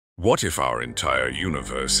What if our entire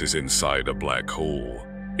universe is inside a black hole?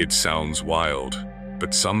 It sounds wild,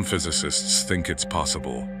 but some physicists think it's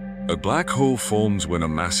possible. A black hole forms when a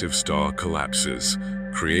massive star collapses,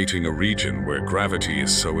 creating a region where gravity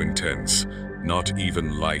is so intense, not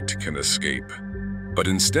even light can escape. But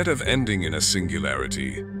instead of ending in a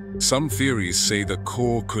singularity, some theories say the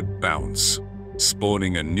core could bounce,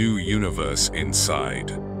 spawning a new universe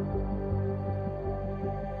inside.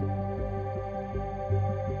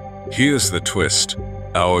 Here's the twist.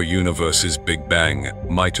 Our universe's Big Bang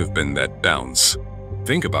might have been that bounce.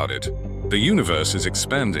 Think about it. The universe is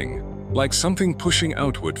expanding, like something pushing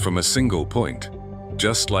outward from a single point,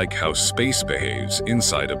 just like how space behaves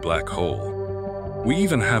inside a black hole. We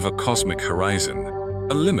even have a cosmic horizon,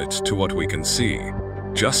 a limit to what we can see,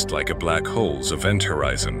 just like a black hole's event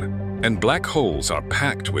horizon. And black holes are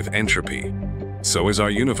packed with entropy. So is our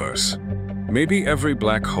universe. Maybe every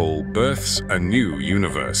black hole births a new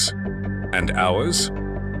universe, and ours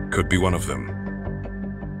could be one of them.